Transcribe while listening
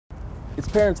It's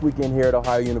Parents Weekend here at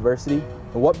Ohio University,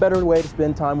 and what better way to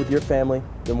spend time with your family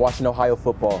than watching Ohio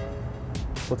football?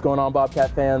 What's going on,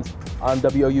 Bobcat fans? I'm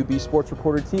WOUB sports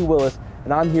reporter Tee Willis,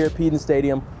 and I'm here at Peden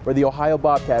Stadium where the Ohio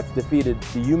Bobcats defeated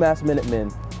the UMass Minutemen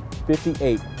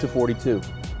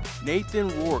 58-42. Nathan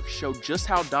Rourke showed just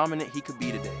how dominant he could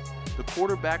be today. The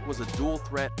quarterback was a dual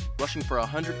threat, rushing for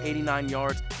 189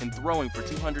 yards and throwing for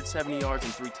 270 yards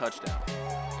and 3 touchdowns.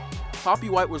 Poppy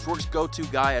White was Rourke's go-to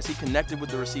guy as he connected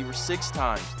with the receiver 6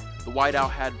 times. The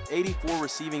wideout had 84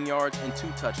 receiving yards and 2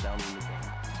 touchdowns in the game.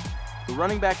 The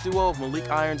running back duo of Malik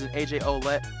Irons and AJ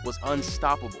Ouellette was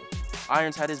unstoppable.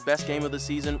 Irons had his best game of the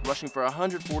season, rushing for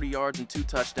 140 yards and 2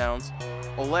 touchdowns.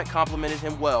 Ouellette complimented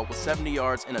him well with 70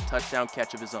 yards and a touchdown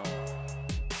catch of his own.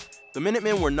 The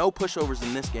Minutemen were no pushovers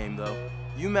in this game, though.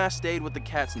 UMass stayed with the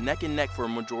Cats neck and neck for a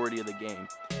majority of the game.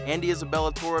 Andy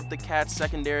Isabella tore up the Cats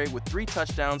secondary with 3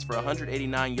 touchdowns for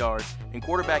 189 yards, and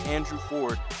quarterback Andrew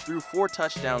Ford threw 4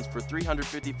 touchdowns for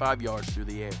 355 yards through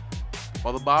the air.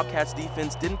 While the Bobcats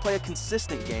defense didn't play a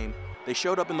consistent game, they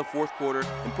showed up in the 4th quarter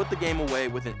and put the game away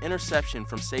with an interception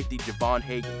from safety Javon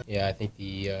Hagan. Yeah, I think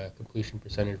the completion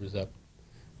percentage was up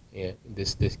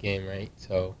this game, right?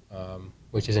 So,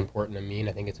 which is important to me, and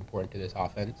I think it's important to this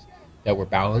offense that we're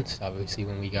balanced. Obviously,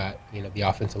 when we got the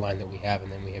offensive line that we have,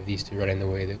 and then we have these two running the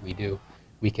way that we do,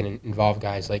 we can involve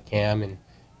guys like Cam and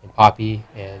Poppy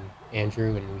and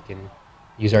Andrew, and we can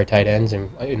use our tight ends.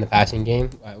 And in the passing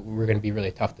game, we're going to be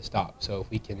really tough to stop. So if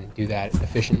we can do that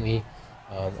efficiently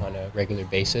on a regular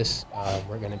basis,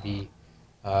 we're going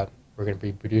to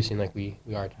be producing like we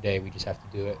are today. We just have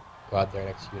to do it. Go out there and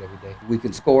execute every day. We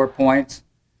can score points,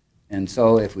 and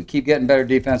so if we keep getting better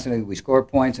defensively, we score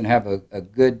points and have a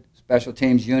good special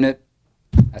teams unit,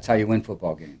 that's how you win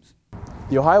football games.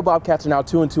 The Ohio Bobcats are now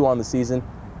 2-2 on the season.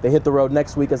 They hit the road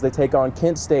next week as they take on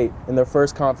Kent State in their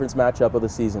first conference matchup of the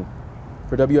season.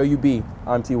 For WOUB,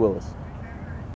 I'm Tee Willis.